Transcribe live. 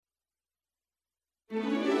When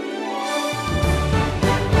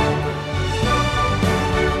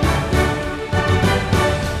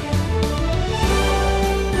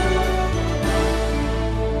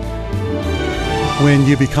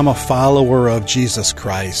you become a follower of Jesus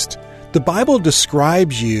Christ, the Bible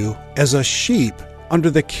describes you as a sheep under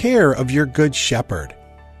the care of your good shepherd.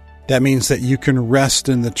 That means that you can rest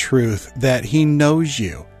in the truth that he knows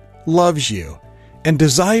you, loves you, and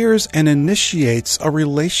desires and initiates a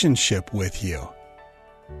relationship with you.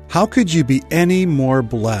 How could you be any more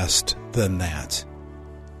blessed than that?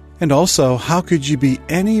 And also, how could you be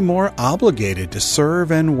any more obligated to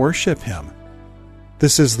serve and worship him?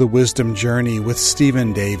 This is the Wisdom Journey with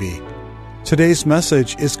Stephen Davey. Today's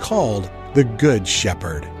message is called The Good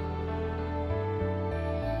Shepherd.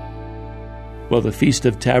 Well, the Feast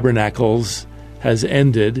of Tabernacles has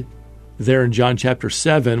ended. There in John chapter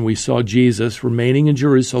 7, we saw Jesus remaining in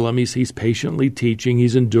Jerusalem. He's patiently teaching.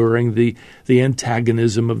 He's enduring the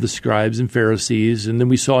antagonism of the scribes and Pharisees. And then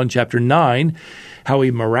we saw in chapter 9 how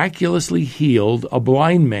he miraculously healed a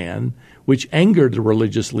blind man, which angered the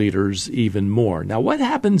religious leaders even more. Now, what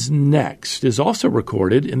happens next is also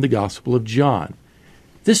recorded in the Gospel of John.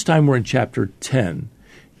 This time we're in chapter 10.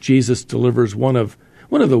 Jesus delivers one of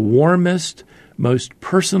the warmest, most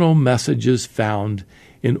personal messages found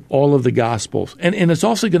in all of the Gospels. And it's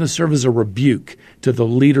also going to serve as a rebuke to the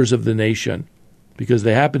leaders of the nation because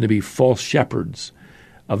they happen to be false shepherds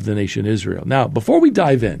of the nation Israel. Now, before we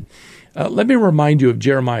dive in, let me remind you of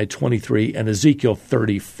Jeremiah 23 and Ezekiel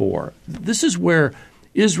 34. This is where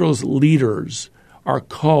Israel's leaders are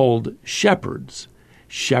called shepherds,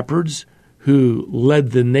 shepherds who led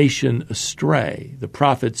the nation astray. The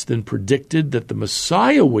prophets then predicted that the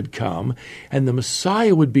Messiah would come, and the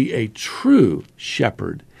Messiah would be a true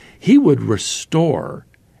shepherd. He would restore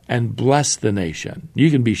and bless the nation. You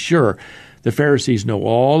can be sure the Pharisees know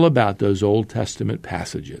all about those Old Testament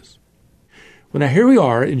passages. Well, now here we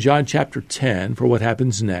are in John chapter 10 for what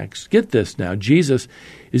happens next. Get this now. Jesus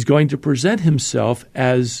is going to present himself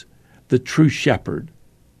as the true shepherd,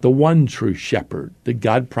 the one true shepherd that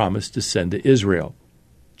God promised to send to Israel.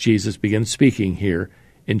 Jesus begins speaking here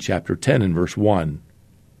in chapter 10 and verse 1.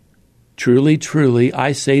 Truly, truly,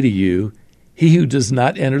 I say to you, he who does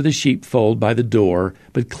not enter the sheepfold by the door,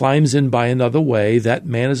 but climbs in by another way, that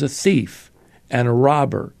man is a thief and a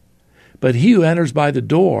robber. But he who enters by the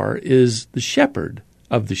door is the shepherd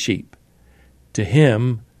of the sheep. To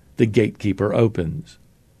him the gatekeeper opens.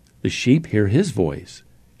 The sheep hear his voice,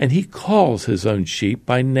 and he calls his own sheep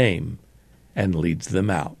by name and leads them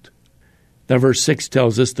out. Now verse 6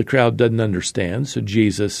 tells us the crowd doesn't understand, so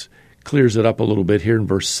Jesus clears it up a little bit here in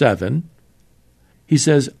verse 7. He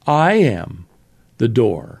says, I am the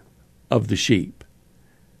door of the sheep.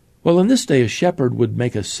 Well, in this day, a shepherd would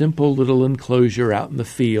make a simple little enclosure out in the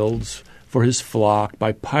fields for his flock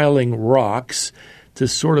by piling rocks to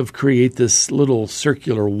sort of create this little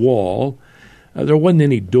circular wall. There wasn't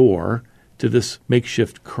any door to this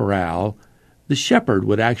makeshift corral. The shepherd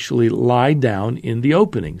would actually lie down in the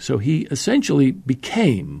opening. So he essentially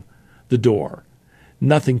became the door.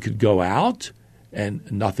 Nothing could go out and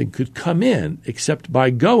nothing could come in except by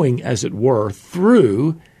going, as it were,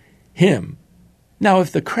 through him. Now,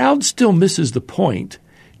 if the crowd still misses the point,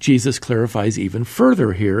 Jesus clarifies even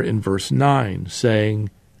further here in verse 9, saying,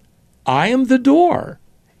 I am the door.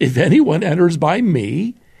 If anyone enters by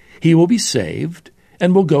me, he will be saved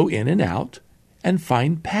and will go in and out and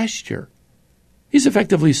find pasture. He's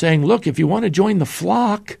effectively saying, look, if you want to join the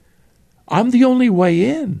flock, I'm the only way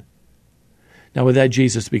in. Now with that,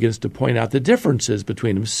 Jesus begins to point out the differences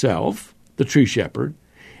between himself, the true shepherd,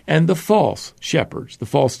 and the false shepherds, the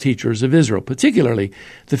false teachers of Israel, particularly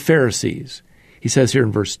the Pharisees. He says here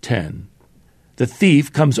in verse 10, the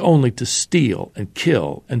thief comes only to steal and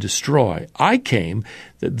kill and destroy. I came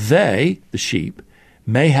that they, the sheep,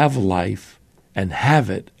 may have life and have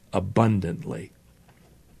it abundantly.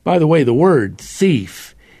 By the way, the word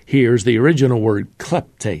thief here is the original word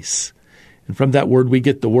kleptes. And from that word we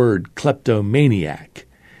get the word kleptomaniac.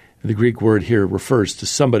 And the Greek word here refers to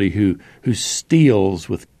somebody who steals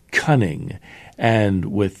with cunning and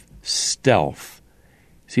with stealth.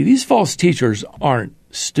 See, these false teachers aren't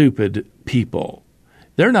stupid people.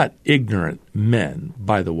 They're not ignorant men,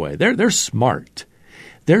 by the way. They're smart.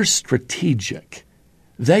 They're strategic.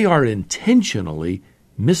 They are intentionally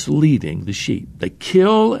misleading the sheep. They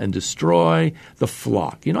kill and destroy the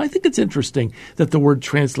flock. I think it's interesting that the word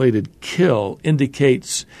translated kill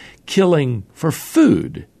indicates killing for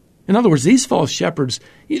food. In other words, these false shepherds,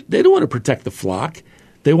 they don't want to protect the flock.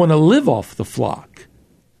 They want to live off the flock.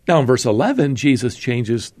 Now, in verse 11, Jesus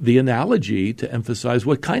changes the analogy to emphasize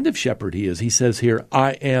what kind of shepherd he is. He says here,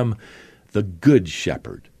 I am the good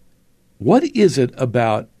shepherd. What is it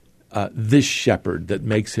about this shepherd that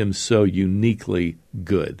makes him so uniquely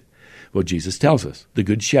good? Well, Jesus tells us the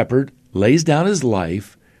good shepherd lays down his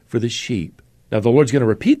life for the sheep. Now, the Lord's going to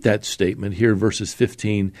repeat that statement here in verses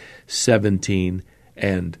 15, 17,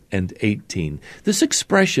 and 18. This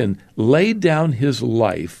expression, laid down his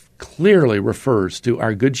life, clearly refers to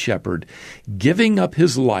our good shepherd giving up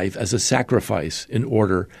his life as a sacrifice in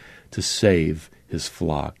order to save his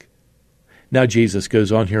flock. Now, Jesus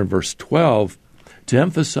goes on here in verse 12 to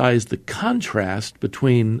emphasize the contrast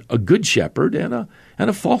between a good shepherd and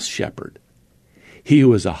a false shepherd. He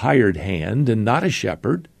who is a hired hand and not a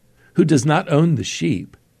shepherd, who does not own the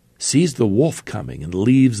sheep, sees the wolf coming and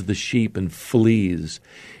leaves the sheep and flees,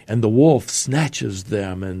 and the wolf snatches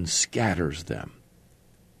them and scatters them.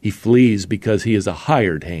 He flees because he is a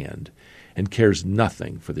hired hand and cares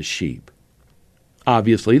nothing for the sheep.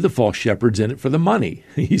 Obviously, the false shepherd's in it for the money.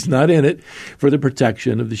 He's not in it for the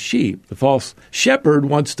protection of the sheep. The false shepherd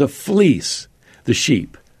wants to fleece the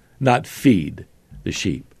sheep, not feed the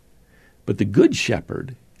sheep. But the good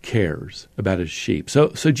shepherd cares about his sheep. So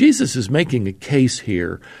Jesus is making a case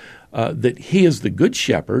here that he is the good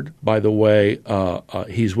shepherd. By the way,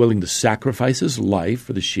 he's willing to sacrifice his life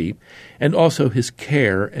for the sheep, and also his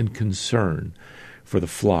care and concern for the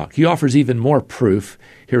flock. He offers even more proof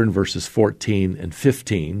here in verses 14 and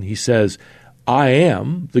 15. He says, I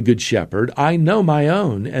am the good shepherd. I know my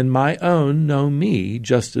own, and my own know me,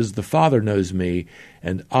 just as the Father knows me,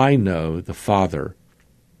 and I know the Father.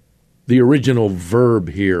 The original verb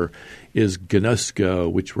here is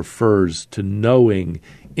gnosko, which refers to knowing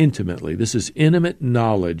intimately. This is intimate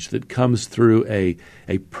knowledge that comes through a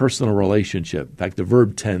personal relationship. In fact, the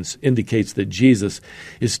verb tense indicates that Jesus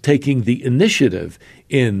is taking the initiative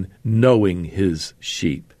in knowing his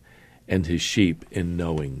sheep, and his sheep in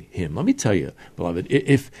knowing him. Let me tell you, beloved,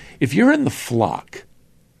 if you're in the flock,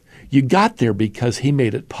 you got there because he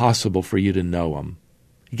made it possible for you to know him.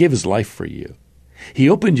 He gave his life for you. He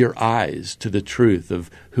opened your eyes to the truth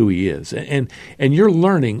of who he is. And you're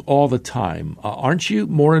learning all the time. Aren't you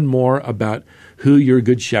more and more about who your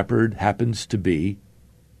good shepherd happens to be?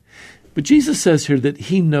 But Jesus says here that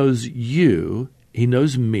he knows you, he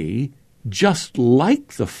knows me, just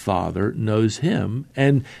like the Father knows him,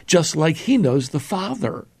 and just like he knows the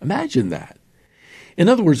Father. Imagine that. In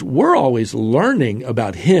other words, we're always learning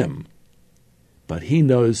about him, but he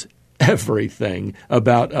knows everything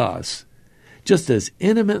about us, just as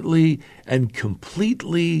intimately and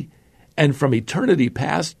completely and from eternity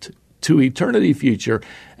past to eternity future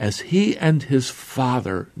as he and his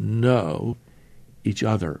Father know each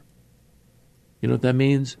other. You know what that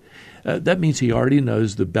means? That means he already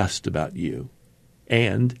knows the best about you,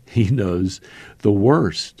 and he knows the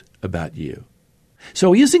worst about you.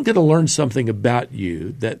 So he isn't going to learn something about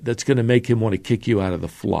you that's going to make him want to kick you out of the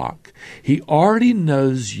flock. He already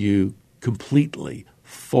knows you completely,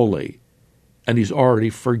 fully, and he's already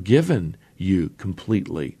forgiven you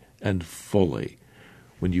completely and fully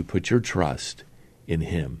when you put your trust in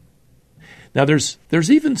him. Now, there's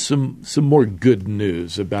even some more good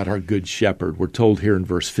news about our good shepherd. We're told here in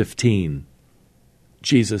verse 15.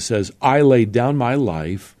 Jesus says, I laid down my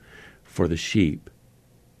life for the sheep.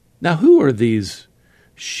 Now, who are these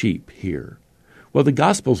sheep here? Well, the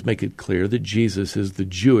Gospels make it clear that Jesus is the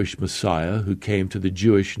Jewish Messiah who came to the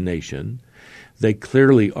Jewish nation. They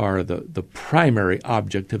clearly are the primary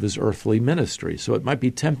object of his earthly ministry. So it might be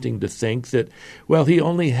tempting to think that, well, he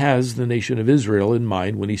only has the nation of Israel in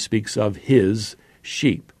mind when he speaks of his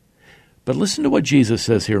sheep. But listen to what Jesus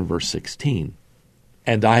says here in verse 16.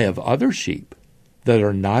 And I have other sheep that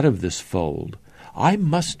are not of this fold. I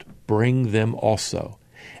must bring them also,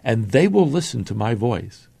 and they will listen to my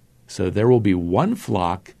voice. So there will be one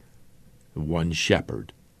flock, one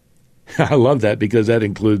shepherd. I love that because that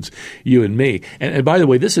includes you and me. And by the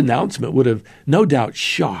way, this announcement would have no doubt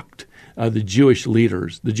shocked the Jewish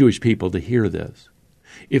leaders, the Jewish people, to hear this.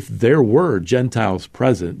 If there were Gentiles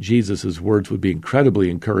present, Jesus' words would be incredibly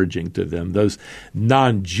encouraging to them, those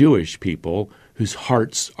non-Jewish people whose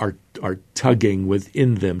hearts are tugging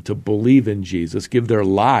within them to believe in Jesus, give their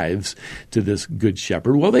lives to this good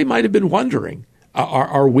shepherd. Well, they might have been wondering,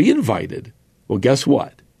 are we invited? Well, guess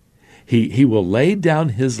what? He will lay down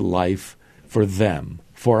his life for them,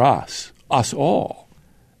 for us all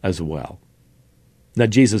as well. Now,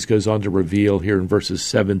 Jesus goes on to reveal here in verses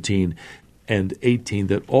 17 and 18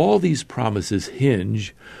 that all these promises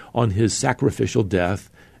hinge on his sacrificial death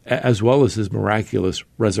as well as his miraculous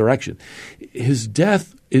resurrection. His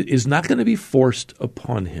death is not going to be forced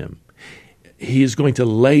upon him. He is going to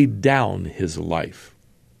lay down his life.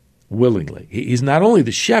 willingly. He's not only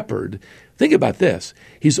the shepherd, think about this,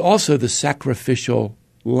 he's also the sacrificial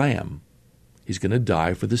lamb. He's going to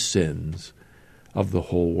die for the sins of the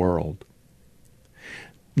whole world.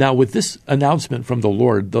 Now, with this announcement from the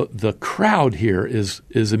Lord, the crowd here is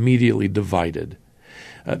immediately divided.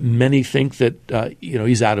 Many think that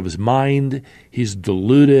he's out of his mind, he's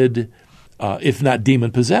deluded, if not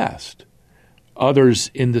demon-possessed. Others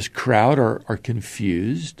in this crowd are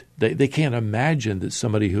confused. They can't imagine that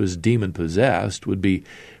somebody who is demon-possessed would be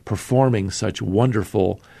performing such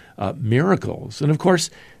wonderful miracles. And of course,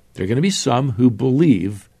 there are going to be some who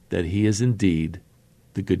believe that he is indeed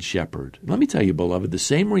the Good Shepherd. Let me tell you, beloved, the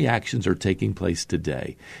same reactions are taking place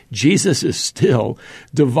today. Jesus is still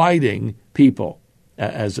dividing people,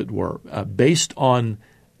 as it were, based on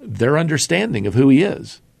their understanding of who he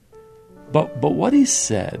is. But what he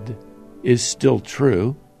said is still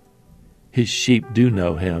true. His sheep do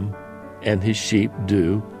know him, and his sheep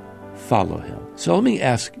do follow him. So let me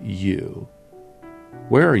ask you,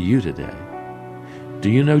 where are you today? Do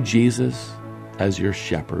you know Jesus as your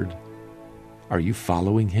shepherd? Are you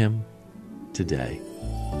following him today?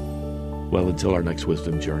 Well, until our next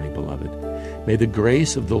wisdom journey, beloved, may the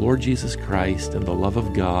grace of the Lord Jesus Christ and the love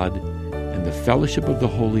of God and the fellowship of the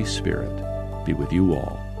Holy Spirit be with you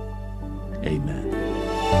all. Amen.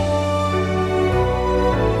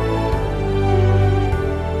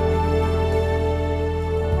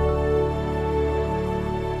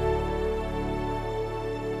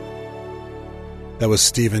 That was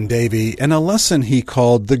Stephen Davey and a lesson he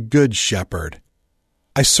called The Good Shepherd.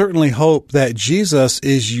 I certainly hope that Jesus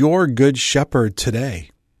is your Good Shepherd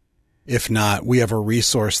today. If not, we have a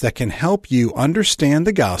resource that can help you understand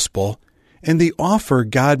the gospel and the offer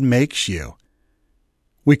God makes you.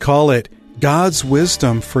 We call it God's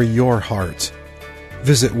Wisdom for Your Heart.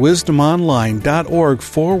 Visit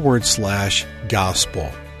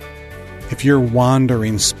wisdomonline.org/gospel. If you're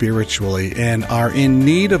wandering spiritually and are in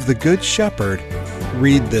need of the Good Shepherd,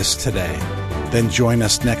 read this today. Then join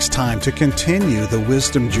us next time to continue the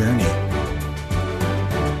wisdom journey.